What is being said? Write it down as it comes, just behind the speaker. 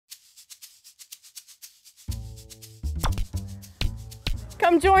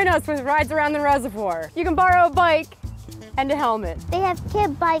Come join us with Rides Around the Reservoir. You can borrow a bike and a helmet. They have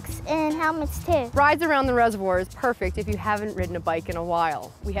kid bikes and helmets too. Rides Around the Reservoir is perfect if you haven't ridden a bike in a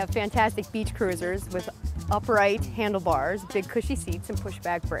while. We have fantastic beach cruisers with upright handlebars, big cushy seats, and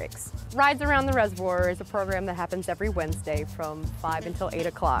pushback brakes. Rides Around the Reservoir is a program that happens every Wednesday from 5 until 8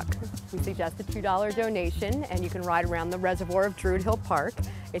 o'clock. We suggest a $2 donation, and you can ride around the reservoir of Druid Hill Park.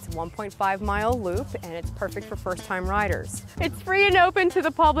 It's a 1.5-mile loop, and it's perfect for first-time riders. It's free and open to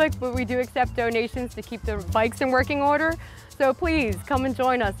the public, but we do accept donations to keep the bikes in working order. So please come and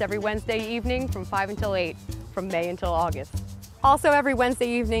join us every Wednesday evening from 5 until 8, from May until August. Also, every Wednesday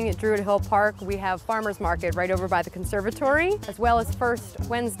evening at Druid Hill Park, we have Farmers Market right over by the conservatory, as well as first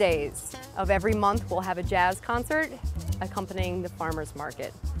Wednesdays of every month, we'll have a jazz concert accompanying the Farmers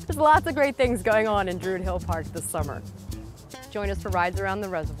Market. There's lots of great things going on in Druid Hill Park this summer. Join us for Rides Around the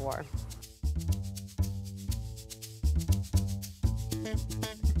Reservoir.